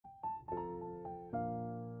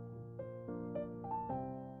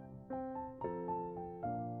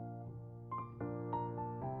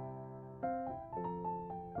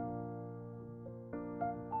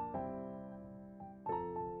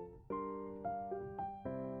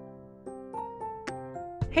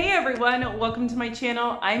Hey everyone, welcome to my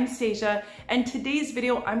channel. I'm Stasia, and today's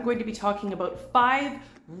video I'm going to be talking about 5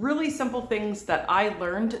 really simple things that I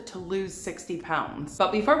learned to lose 60 pounds.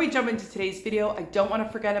 But before we jump into today's video, I don't want to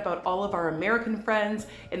forget about all of our American friends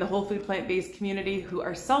in the whole food plant-based community who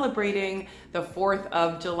are celebrating the 4th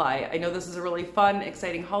of July. I know this is a really fun,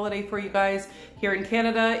 exciting holiday for you guys. Here in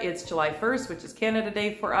Canada, it's July 1st, which is Canada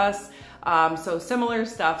Day for us. So similar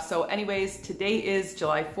stuff. So anyways, today is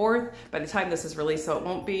July 4th. By the time this is released, so it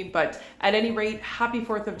won't be, but at any rate, happy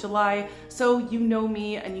 4th of July. So you know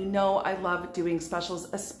me and you know I love doing specials,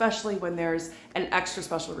 especially when there's an extra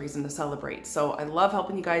special reason to celebrate. So I love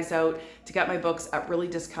helping you guys out to get my books at really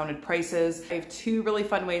discounted prices. I have 2 really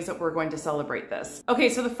fun ways that we're going to celebrate this. Okay,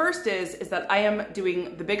 so the first is that I am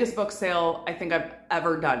doing the biggest book sale I think I've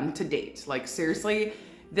ever done to date. Like seriously,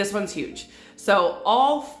 this one's huge. So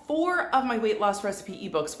all 4 of my weight loss recipe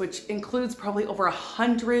ebooks, which includes probably over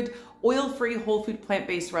 100 oil-free, whole food,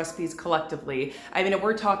 plant-based recipes collectively. I mean,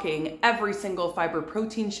 we're talking every single fiber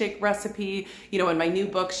protein shake recipe, you know, in my new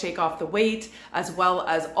book, Shake Off the Weight, as well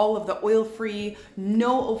as all of the oil-free,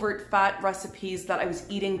 no overt fat recipes that I was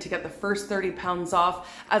eating to get the first 30 pounds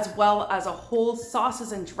off, as well as a whole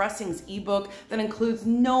sauces and dressings ebook that includes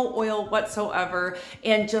no oil whatsoever,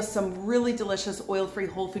 and just some really delicious oil-free,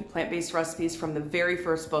 whole food, plant-based recipes from the very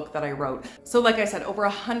first book that I wrote. So like I said, over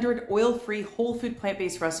 100 oil-free, whole food,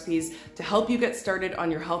 plant-based recipes to help you get started on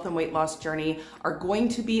your health and weight loss journey are going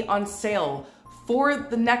to be on sale for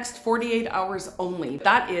the next 48 hours only.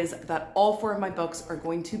 That is that all 4 of my books are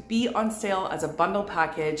going to be on sale as a bundle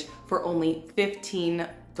package for only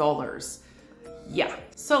 $15. Yeah,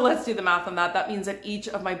 so let's do the math on that. That means that each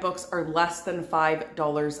of my books are less than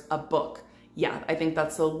 $5 a book. Yeah, I think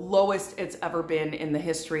that's the lowest it's ever been in the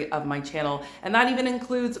history of my channel. And that even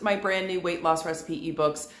includes my brand new weight loss recipe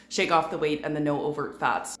ebooks, Shake Off the Weight and the No Overt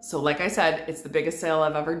Fats. So like I said, it's the biggest sale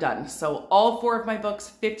I've ever done. So all 4 of my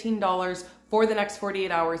books, $15 for the next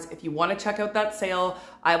 48 hours. If you want to check out that sale,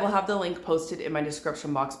 I will have the link posted in my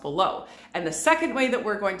description box below. And the second way that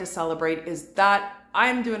we're going to celebrate is that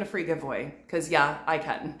I'm doing a free giveaway, because yeah, I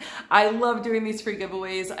can. I love doing these free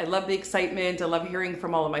giveaways. I love the excitement. I love hearing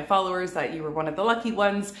from all of my followers that you were one of the lucky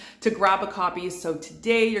ones to grab a copy. So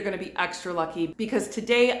today you're going to be extra lucky because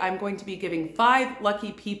today I'm going to be giving 5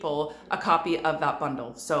 lucky people a copy of that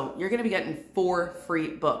bundle. So you're going to be getting 4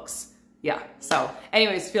 free books. Yeah, so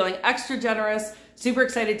anyways, feeling extra generous, super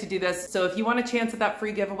excited to do this. So if you want a chance at that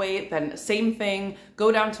free giveaway, then same thing,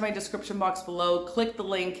 go down to my description box below, click the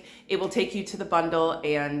link, it will take you to the bundle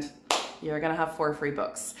and you're gonna have 4 free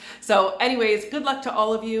books. So anyways, good luck to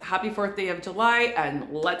all of you. Happy 4th day of July, and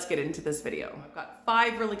let's get into this video. I've got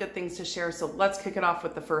 5 really good things to share, so let's kick it off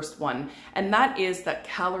with the first one, and that is that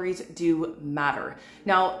calories do matter.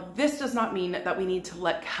 Now, this does not mean that we need to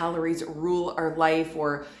let calories rule our life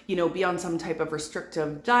or, you know, be on some type of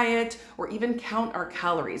restrictive diet or even count our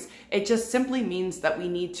calories. It just simply means that we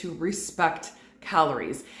need to respect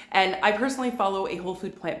calories. And I personally follow a whole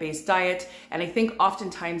food plant-based diet, and I think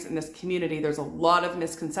oftentimes in this community there's a lot of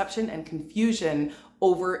misconception and confusion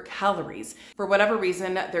over calories. For whatever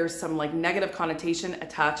reason, there's some like negative connotation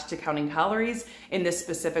attached to counting calories in this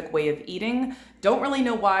specific way of eating. Don't really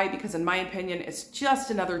know why, because in my opinion, it's just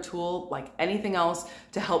another tool like anything else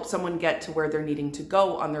to help someone get to where they're needing to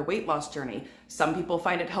go on their weight loss journey. Some people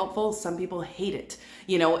find it helpful, some people hate it,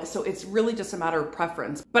 you know, so it's really just a matter of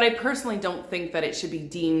preference. But I personally don't think that it should be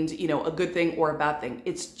deemed, you know, a good thing or a bad thing.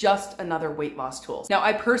 It's just another weight loss tool. Now,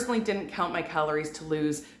 I personally didn't count my calories to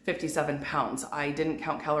lose 57 pounds. I didn't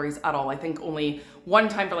count calories at all. I think only one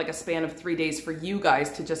time for like a span of 3 days for you guys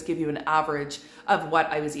to just give you an average of what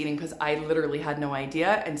I was eating, because I literally had no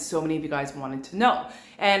idea and so many of you guys wanted to know.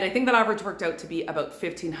 And I think that average worked out to be about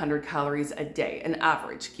 1,500 calories a day, an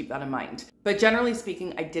average, keep that in mind. But generally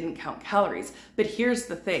speaking, I didn't count calories. But here's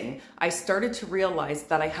the thing, I started to realize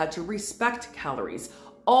that I had to respect calories.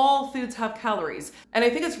 All foods have calories. And I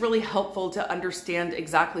think it's really helpful to understand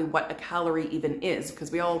exactly what a calorie even is,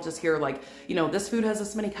 because we all just hear like, you know, this food has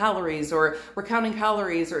this many calories, or we're counting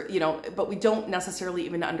calories, or, you know, but we don't necessarily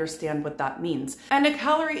even understand what that means. And a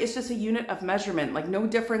calorie is just a unit of measurement, like no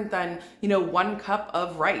different than, you know, 1 cup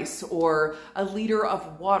of rice or a liter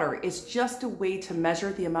of water. It's just a way to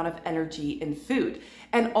measure the amount of energy in food.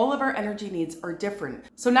 And all of our energy needs are different.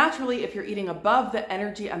 So naturally, if you're eating above the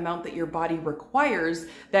energy amount that your body requires,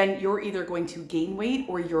 then you're either going to gain weight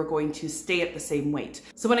or you're going to stay at the same weight.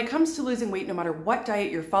 So when it comes to losing weight, no matter what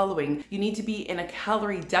diet you're following, you need to be in a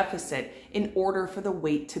calorie deficit in order for the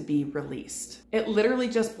weight to be released. It literally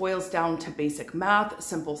just boils down to basic math,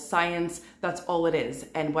 simple science. That's all it is.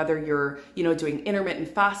 And whether you're, doing intermittent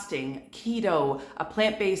fasting, keto, a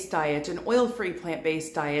plant-based diet, an oil-free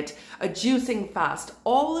plant-based diet, a juicing fast,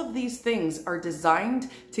 all of these things are designed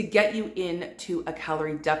to get you into a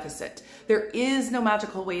calorie deficit. There is no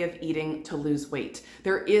magical way of eating to lose weight.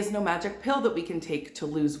 There is no magic pill that we can take to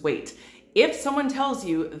lose weight. If someone tells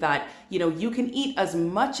you that, you can eat as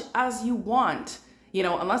much as you want,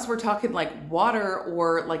 unless we're talking like water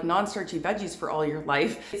or like non-starchy veggies for all your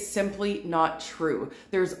life, it's simply not true.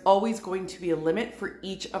 There's always going to be a limit for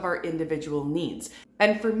each of our individual needs.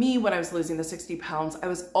 And for me, when I was losing the 60 pounds, I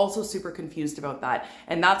was also super confused about that.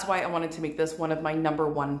 And that's why I wanted to make this one of my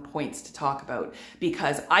 #1 points to talk about,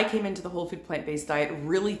 because I came into the whole food plant-based diet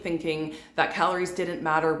really thinking that calories didn't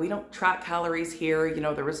matter. We don't track calories here.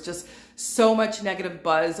 There was just so much negative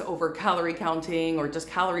buzz over calorie counting or just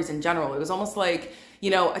calories in general. It was almost like,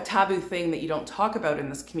 a taboo thing that you don't talk about in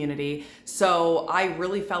this community. So I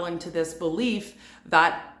really fell into this belief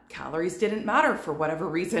that calories didn't matter for whatever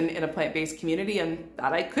reason in a plant-based community, and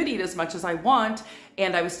that I could eat as much as I want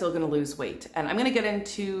and I was still gonna lose weight. And I'm gonna get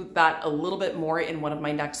into that a little bit more in one of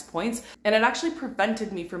my next points. And it actually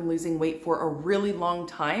prevented me from losing weight for a really long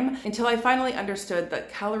time until I finally understood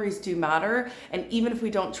that calories do matter. And even if we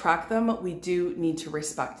don't track them, we do need to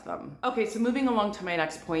respect them. Okay, so moving along to my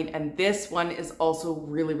next point, and this one is also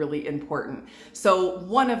really, really important. So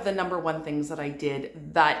one of the #1 things that I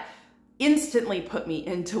did that instantly put me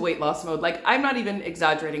into weight loss mode. Like, I'm not even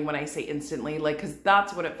exaggerating when I say instantly, because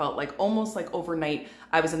that's what it felt like. Almost like overnight,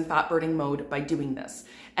 I was in fat burning mode by doing this.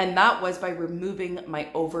 And that was by removing my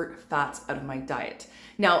overt fats out of my diet.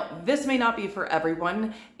 Now, this may not be for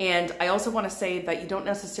everyone. And I also want to say that you don't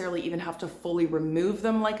necessarily even have to fully remove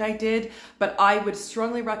them like I did, but I would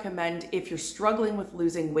strongly recommend, if you're struggling with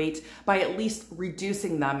losing weight, by at least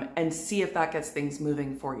reducing them and see if that gets things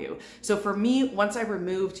moving for you. So for me, once I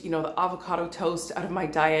removed, the avocado toast out of my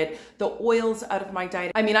diet, the oils out of my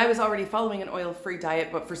diet. I mean, I was already following an oil-free diet,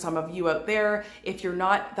 but for some of you out there, if you're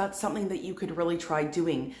not, that's something that you could really try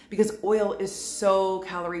doing, because oil is so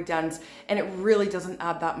calorie dense and it really doesn't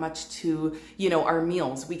add that much to, our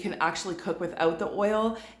meals. We can actually cook without the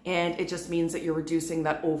oil, and it just means that you're reducing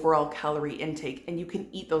that overall calorie intake, and you can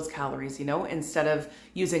eat those calories, instead of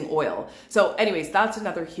using oil. So anyways, that's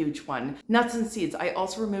another huge one. Nuts and seeds, I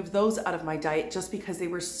also removed those out of my diet just because they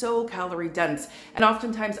were so calorie dense. And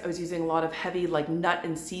oftentimes I was using a lot of heavy like nut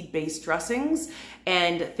and seed based dressings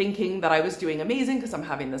and thinking that I was doing amazing because I'm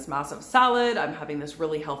having this massive salad, I'm having this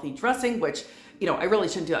really healthy dressing, which I really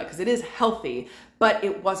shouldn't do that because it is healthy, but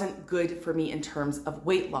it wasn't good for me in terms of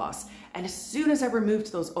weight loss. And as soon as I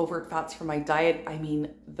removed those overt fats from my diet, I mean,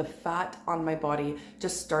 the fat on my body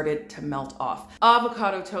just started to melt off.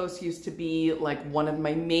 Avocado toast used to be like one of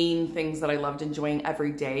my main things that I loved enjoying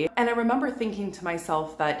every day. And I remember thinking to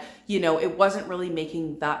myself that, it wasn't really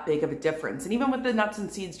making that big of a difference. And even with the nuts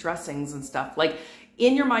and seeds dressings and stuff, like,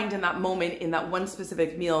 in your mind in that moment, in that one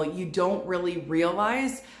specific meal, you don't really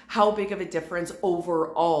realize how big of a difference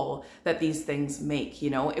overall that these things make.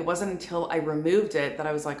 It wasn't until I removed it that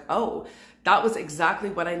I was like, oh, that was exactly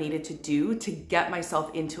what I needed to do to get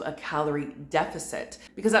myself into a calorie deficit.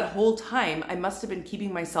 Because that whole time I must have been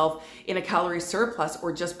keeping myself in a calorie surplus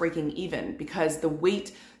or just breaking even, because the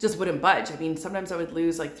weight just wouldn't budge. I mean, sometimes I would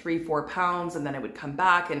lose like 3-4 pounds and then it would come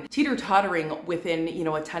back, and teeter-tottering within,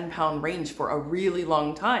 a 10-pound range for a really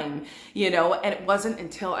long time, and it wasn't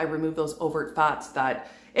until I removed those overt fats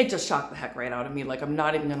that it just shocked the heck right out of me. Like, I'm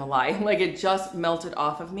not even gonna lie. Like, it just melted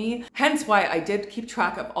off of me. Hence why I did keep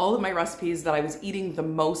track of all of my recipes that I was eating the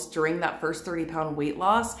most during that first 30-pound weight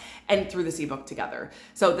loss and threw this ebook together.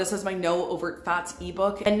 So this is my No Overt Fats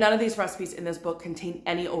ebook, and none of these recipes in this book contain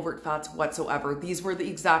any overt fats whatsoever. These were the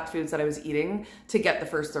exact foods that I was eating to get the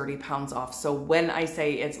first 30 pounds off. So when I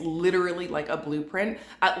say it's literally like a blueprint,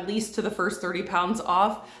 at least to the first 30 pounds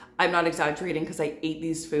off, I'm not exaggerating, because I ate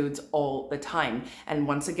these foods all the time. And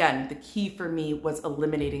once again, the key for me was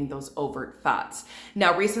eliminating those overt fats.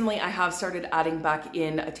 Now, recently I have started adding back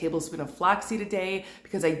in a tablespoon of flaxseed a day,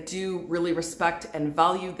 because I do really respect and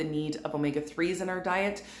value the need of omega-3s in our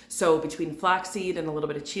diet. So between flaxseed and a little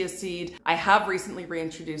bit of chia seed, I have recently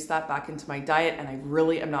reintroduced that back into my diet, and I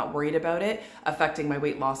really am not worried about it affecting my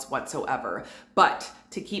weight loss whatsoever. But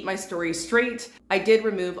to keep my story straight, I did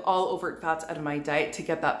remove all overt fats out of my diet to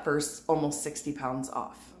get that first almost 60 pounds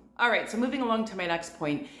off. All right, so moving along to my next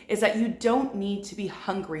point is that you don't need to be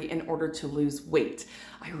hungry in order to lose weight.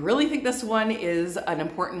 I really think this one is an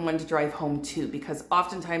important one to drive home too, because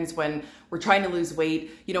oftentimes when we're trying to lose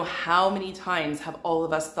weight, you know, how many times have all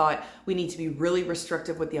of us thought we need to be really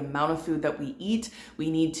restrictive with the amount of food that we eat?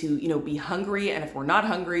 We need to, you know, be hungry, and if we're not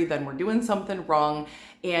hungry, then we're doing something wrong.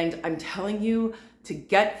 And I'm telling you, to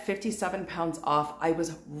get 57 pounds off, I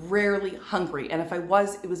was rarely hungry. And if I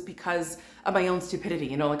was, it was because of my own stupidity.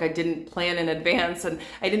 You know, like I didn't plan in advance and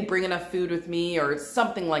I didn't bring enough food with me or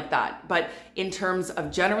something like that. But in terms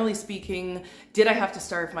of generally speaking, did I have to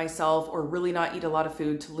starve myself or really not eat a lot of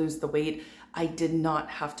food to lose the weight? I did not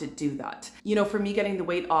have to do that. You know, for me getting the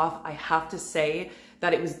weight off, I have to say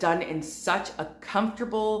that it was done in such a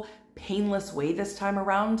comfortable, painless way this time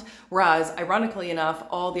around. Whereas ironically enough,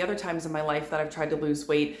 all the other times in my life that I've tried to lose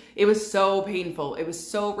weight, it was so painful. It was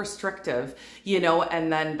so restrictive, you know,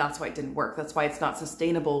 and then that's why it didn't work. That's why it's not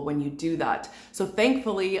sustainable when you do that. So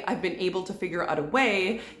thankfully, I've been able to figure out a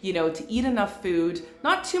way, you know, to eat enough food,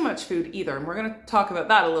 not too much food either. And we're going to talk about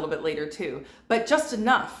that a little bit later too, but just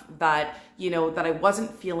enough that, you know, that I wasn't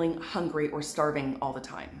feeling hungry or starving all the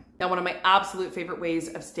time. Now, one of my absolute favorite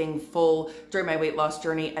ways of staying full during my weight loss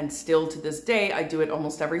journey, and still to this day, I do it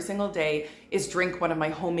almost every single day, is drink one of my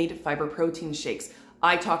homemade fiber protein shakes.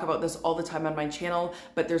 I talk about this all the time on my channel,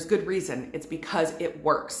 but there's good reason. It's because it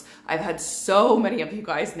works. I've had so many of you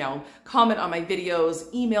guys now comment on my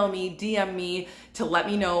videos, email me, DM me to let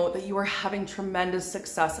me know that you are having tremendous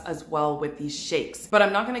success as well with these shakes. But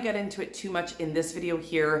I'm not gonna get into it too much in this video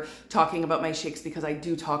here, talking about my shakes, because I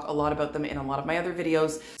do talk a lot about them in a lot of my other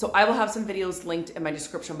videos. So I will have some videos linked in my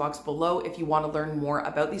description box below if you wanna learn more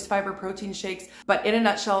about these fiber protein shakes. But in a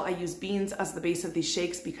nutshell, I use beans as the base of these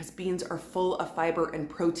shakes because beans are full of fiber and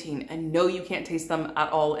protein, and no, you can't taste them at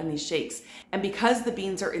all in these shakes. And because the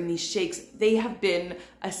beans are in these shakes, they have been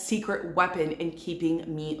a secret weapon in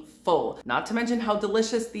keeping me full. Not to mention how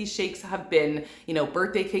delicious these shakes have been. You know,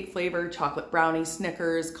 birthday cake flavor, chocolate brownie,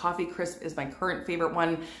 Snickers, coffee crisp is my current favorite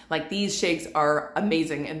one. Like, these shakes are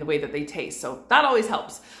amazing in the way that they taste, so that always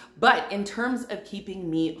helps. But in terms of keeping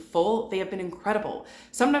me full, they have been incredible.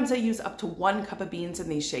 Sometimes I use up to 1 cup of beans in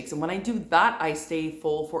these shakes, and when I do that, I stay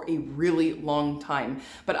full for a really long time.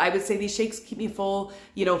 But I would say these shakes keep me full,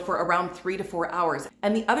 you know, for around 3 to 4 hours.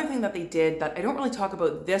 And the other thing that they did that I don't really talk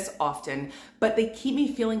about this often, but they keep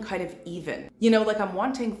me feeling kind of even. You know, like I'm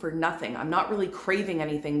wanting for nothing. I'm not really craving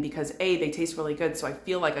anything because A, they taste really good, so I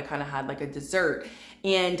feel like I kind of had like a dessert.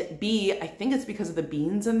 And B, I think it's because of the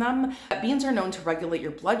beans in them. Beans are known to regulate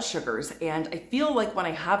your blood sugars, and I feel like when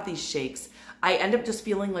I have these shakes, I end up just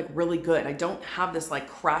feeling like really good. I don't have this like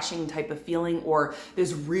crashing type of feeling or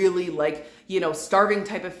this really like, you know, starving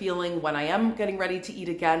type of feeling when I am getting ready to eat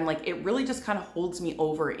again. Like, it really just kind of holds me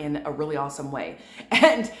over in a really awesome way.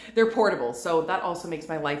 And they're portable, so that also makes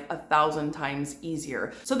my life 1,000 times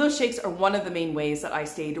easier. So those shakes are one of the main ways that I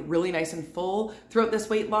stayed really nice and full throughout this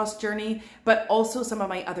weight loss journey, but also some of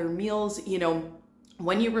my other meals, you know,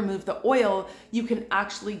 when you remove the oil, you can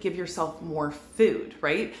actually give yourself more food,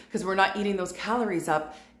 right? Because we're not eating those calories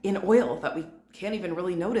up in oil that we can't even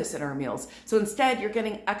really notice in our meals. So instead, you're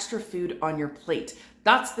getting extra food on your plate.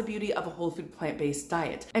 That's the beauty of a whole food plant-based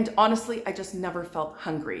diet. And honestly, I just never felt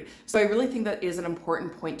hungry. So I really think that is an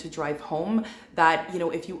important point to drive home, that, you know,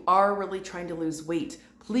 if you are really trying to lose weight,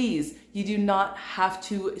 please, you do not have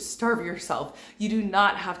to starve yourself. You do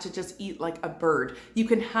not have to just eat like a bird. You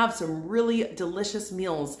can have some really delicious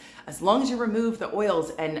meals as long as you remove the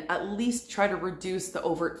oils and at least try to reduce the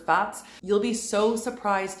overt fats. You'll be so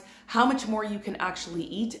surprised how much more you can actually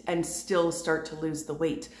eat and still start to lose the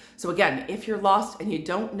weight. So again, if you're lost and you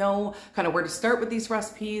don't know kind of where to start with these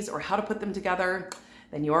recipes or how to put them together,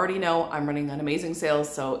 then you already know I'm running on amazing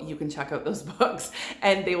sales, so you can check out those books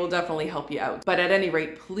and they will definitely help you out. But at any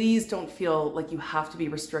rate, please don't feel like you have to be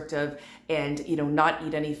restrictive and, you know, not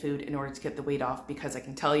eat any food in order to get the weight off, because I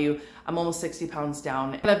can tell you I'm almost 60 pounds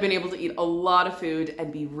down and I've been able to eat a lot of food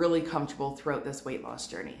and be really comfortable throughout this weight loss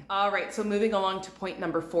journey. All right, so moving along to point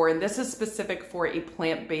number 4, and this is specific for a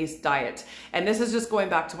plant-based diet. And this is just going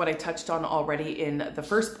back to what I touched on already in the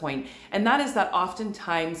first point, and that is that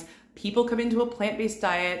oftentimes people come into a plant-based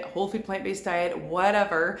diet, whole food plant-based diet,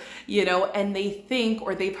 whatever, you know, and they think,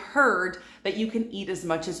 or they've heard that you can eat as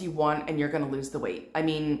much as you want and you're gonna lose the weight. I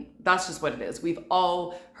mean, that's just what it is. We've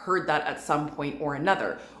all heard that at some point or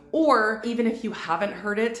another. Or even if you haven't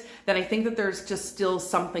heard it, then I think that there's just still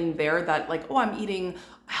something there that like, oh, I'm eating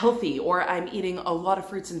healthy, or I'm eating a lot of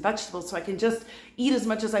fruits and vegetables, so I can just eat as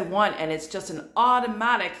much as I want, and it's just an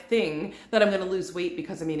automatic thing that I'm gonna lose weight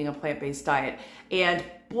because I'm eating a plant-based diet. And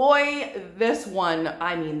boy, this one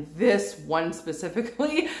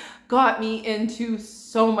specifically got me into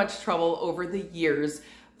so much trouble over the years,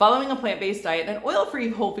 following a plant-based diet, an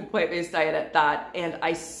oil-free whole food plant-based diet at that, and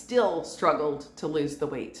I still struggled to lose the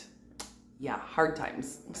weight. Yeah, hard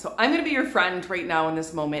times. So I'm gonna be your friend right now in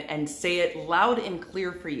this moment and say it loud and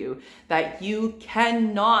clear for you that you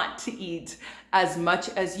cannot eat as much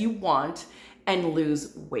as you want and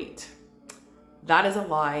lose weight. That is a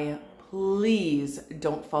lie. Please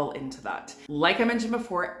don't fall into that. Like I mentioned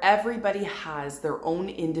before, everybody has their own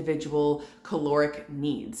individual caloric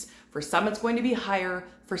needs. For some, it's going to be higher.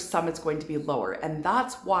 For some, it's going to be lower. And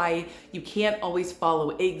that's why you can't always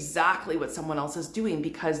follow exactly what someone else is doing,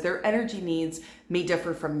 because their energy needs may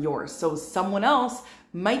differ from yours. So someone else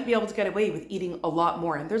might be able to get away with eating a lot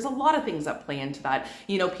more. And there's a lot of things that play into that.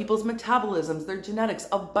 You know, people's metabolisms, their genetics,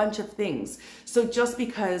 a bunch of things. So just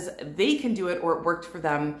because they can do it or it worked for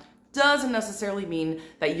them doesn't necessarily mean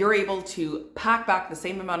that you're able to pack back the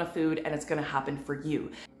same amount of food and it's gonna happen for you.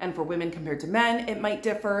 And for women compared to men, it might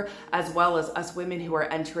differ, as well as us women who are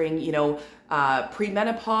entering, you know,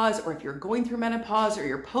 premenopause, or if you're going through menopause or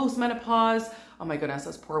you're post-menopause. Oh my goodness,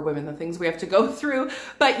 us poor women, the things we have to go through.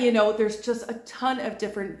 But you know, there's just a ton of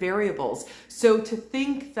different variables. So to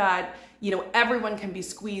think that, you know, everyone can be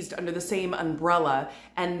squeezed under the same umbrella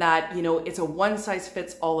and that, you know, it's a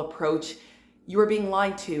one-size-fits-all approach, you are being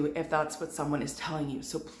lied to if that's what someone is telling you.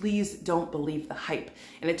 So please don't believe the hype.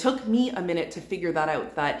 And it took me a minute to figure that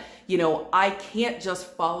out, that, you know, I can't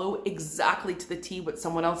just follow exactly to the T what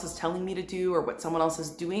someone else is telling me to do or what someone else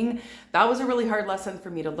is doing. That was a really hard lesson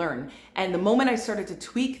for me to learn. And the moment I started to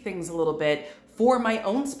tweak things a little bit for my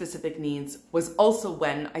own specific needs was also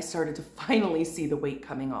when I started to finally see the weight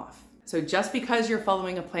coming off. So just because you're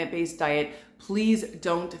following a plant-based diet, please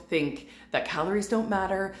don't think that calories don't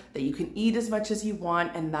matter, that you can eat as much as you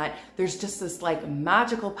want, and that there's just this like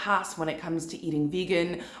magical pass when it comes to eating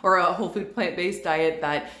vegan or a whole food plant-based diet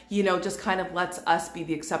that, you know, just kind of lets us be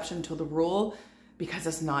the exception to the rule, because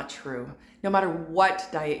it's not true. No matter what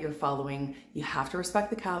diet you're following, you have to respect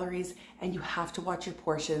the calories and you have to watch your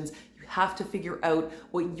portions. Have to figure out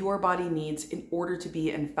what your body needs in order to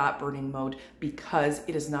be in fat burning mode, because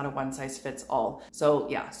it is not a one size fits all. So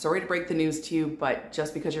yeah, sorry to break the news to you, but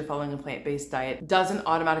just because you're following a plant-based diet doesn't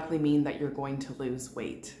automatically mean that you're going to lose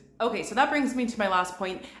weight. Okay, so that brings me to my last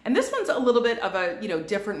point, and this one's a little bit of a, you know,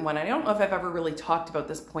 different one. I don't know if I've ever really talked about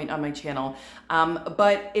this point on my channel,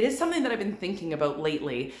 but it is something that I've been thinking about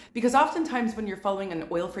lately, because oftentimes when you're following an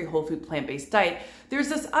oil-free whole food plant-based diet, there's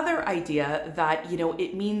this other idea that, you know,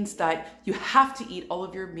 it means that you have to eat all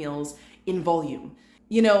of your meals in volume.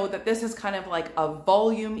 You know, that this is kind of like a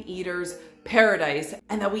volume eater's paradise,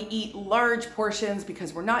 and that we eat large portions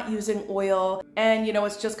because we're not using oil. And you know,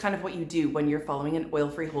 it's just kind of what you do when you're following an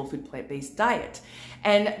oil-free whole food plant-based diet.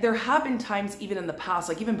 And there have been times even in the past,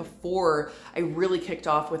 like even before I really kicked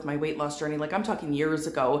off with my weight loss journey, like I'm talking years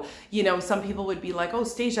ago, you know, some people would be like, oh,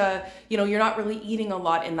 Stasia, you know, you're not really eating a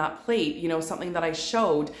lot in that plate, you know, something that I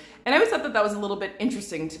showed. And I always thought that that was a little bit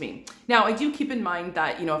interesting to me. Now, I do keep in mind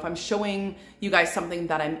that, you know, if I'm showing you guys something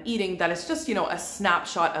that I'm eating, that it's just, you know, a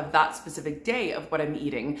snapshot of that specific day of what I'm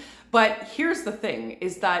eating. But here's the thing,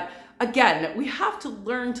 is that, again, we have to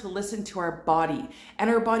learn to listen to our body and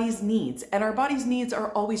our body's needs. And our body's needs are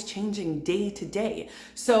always changing day to day.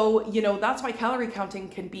 So, you know, that's why calorie counting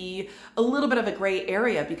can be a little bit of a gray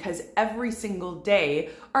area, because every single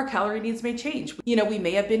day our calorie needs may change. You know, we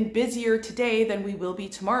may have been busier today than we will be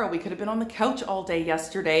tomorrow. We could have been on the couch all day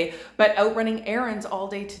yesterday, but out running errands all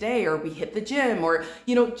day today, or we hit the gym, or,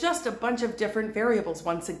 you know, just a bunch of different variables,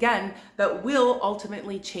 once again, that will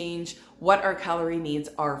ultimately change what our calorie needs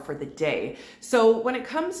are for the day. So when it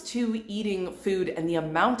comes to eating food and the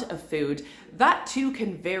amount of food, that too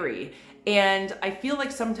can vary. And I feel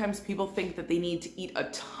like sometimes people think that they need to eat a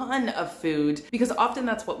ton of food, because often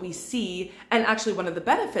that's what we see, and actually one of the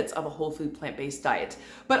benefits of a whole food plant-based diet.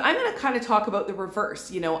 But I'm gonna kind of talk about the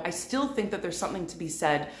reverse. You know, I still think that there's something to be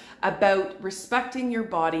said about respecting your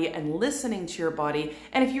body and listening to your body.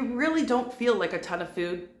 And if you really don't feel like a ton of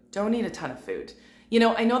food, don't eat a ton of food. You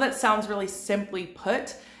know, I know that sounds really simply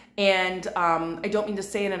put, and I don't mean to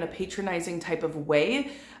say it in a patronizing type of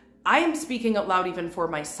way. I am speaking out loud even for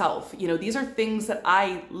myself. You know, these are things that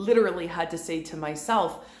I literally had to say to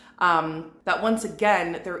myself that once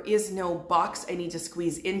again, there is no box I need to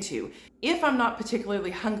squeeze into. If I'm not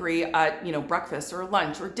particularly hungry at, breakfast or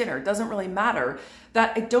lunch or dinner, it doesn't really matter,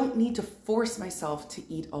 that I don't need to force myself to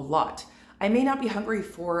eat a lot. I may not be hungry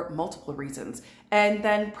for multiple reasons. And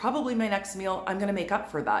then probably my next meal, I'm gonna make up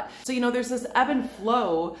for that. So, there's this ebb and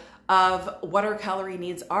flow of what our calorie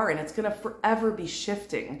needs are, and it's gonna forever be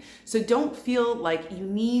shifting. So don't feel like you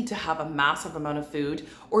need to have a massive amount of food,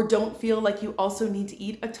 or don't feel like you also need to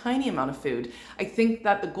eat a tiny amount of food. I think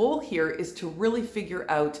that the goal here is to really figure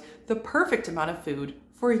out the perfect amount of food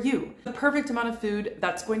for you. The perfect amount of food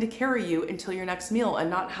that's going to carry you until your next meal and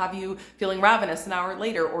not have you feeling ravenous an hour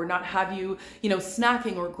later, or not have you,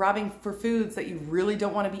 snacking or grabbing for foods that you really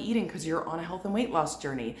don't want to be eating because you're on a health and weight loss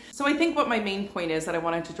journey. So I think what my main point is that I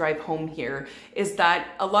wanted to drive home here is that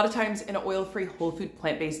a lot of times in an oil-free, whole food,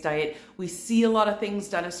 plant-based diet, we see a lot of things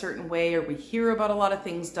done a certain way, or we hear about a lot of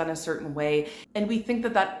things done a certain way, and we think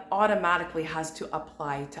that that automatically has to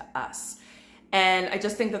apply to us. And I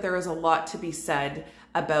just think that there is a lot to be said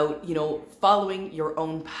about, following your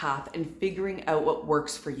own path and figuring out what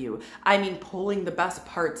works for you. I mean, pulling the best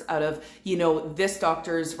parts out of, this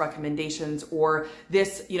doctor's recommendations, or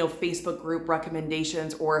this, Facebook group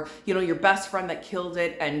recommendations, or, your best friend that killed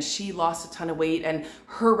it and she lost a ton of weight and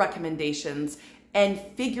her recommendations, and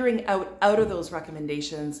figuring out of those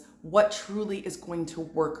recommendations what truly is going to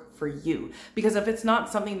work for you. Because if it's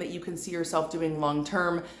not something that you can see yourself doing long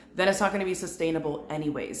term, then it's not going to be sustainable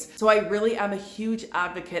anyways. So I really am a huge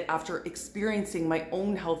advocate, after experiencing my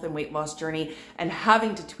own health and weight loss journey and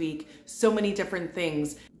having to tweak so many different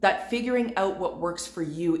things, that figuring out what works for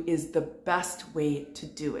you is the best way to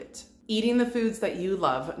do it. Eating the foods that you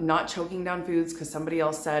love, not choking down foods because somebody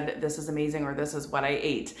else said this is amazing or this is what I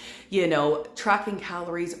ate. Tracking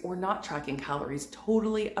calories or not tracking calories,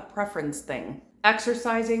 totally a preference thing.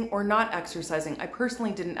 Exercising or not exercising. I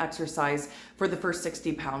personally didn't exercise for the first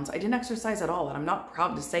 60 pounds. I didn't exercise at all, and I'm not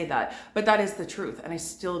proud to say that, but that is the truth, and I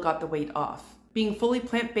still got the weight off. Being fully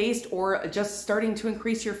plant-based, or just starting to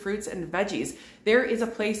increase your fruits and veggies. There is a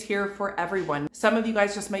place here for everyone. Some of you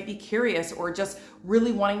guys just might be curious, or just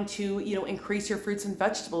really wanting to, increase your fruits and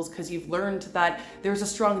vegetables because you've learned that there's a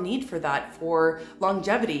strong need for that, for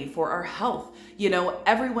longevity, for our health.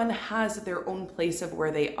 Everyone has their own place of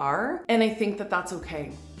where they are, and I think that that's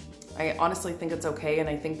okay. I honestly think it's okay, and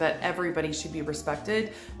I think that everybody should be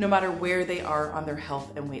respected no matter where they are on their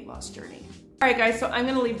health and weight loss journey. All right, guys, so I'm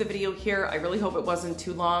gonna leave the video here. I really hope it wasn't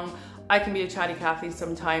too long. I can be a chatty Cathy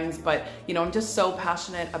sometimes, but I'm just so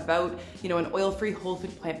passionate about, an oil-free, whole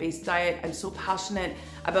food, plant-based diet. I'm so passionate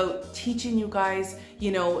about teaching you guys,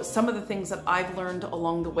 some of the things that I've learned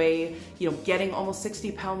along the way, getting almost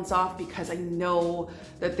 60 pounds off, because I know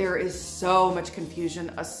that there is so much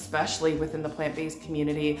confusion, especially within the plant-based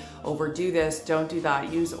community, over do this, don't do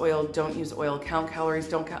that, use oil, don't use oil, count calories,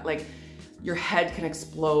 don't count, your head can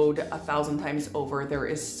explode 1,000 times over. There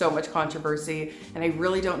is so much controversy, and I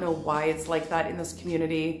really don't know why it's like that in this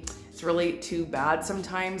community. It's really too bad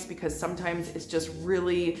sometimes, because sometimes it's just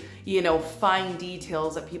really, fine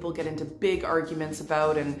details that people get into big arguments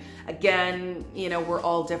about. And again, we're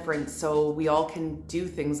all different, so we all can do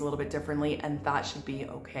things a little bit differently, and that should be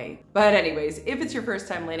okay. But anyways, if it's your first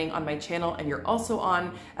time landing on my channel and you're also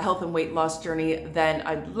on a health and weight loss journey, then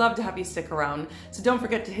I'd love to have you stick around. So don't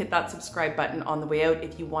forget to hit that subscribe button on the way out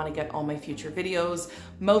if you want to get all my future videos.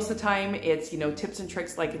 Most of the time it's, tips and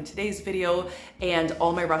tricks like in today's video, and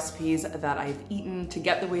all my recipes that I've eaten to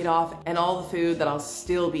get the weight off, and all the food that I'll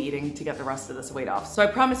still be eating to get the rest of this weight off. So I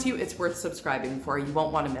promise you it's worth subscribing for. You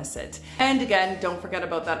won't want to miss it. And again, don't forget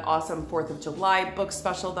about that awesome 4th of July book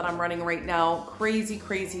special that I'm running right now. Crazy,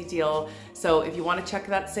 crazy deal. So if you want to check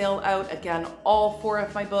that sale out, again, all 4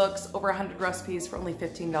 of my books, over 100 recipes for only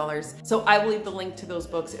 $15. So I will leave the link to those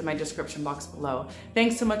books in my description box below.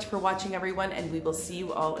 Thanks so much for watching, everyone, and we will see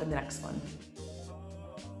you all in the next one.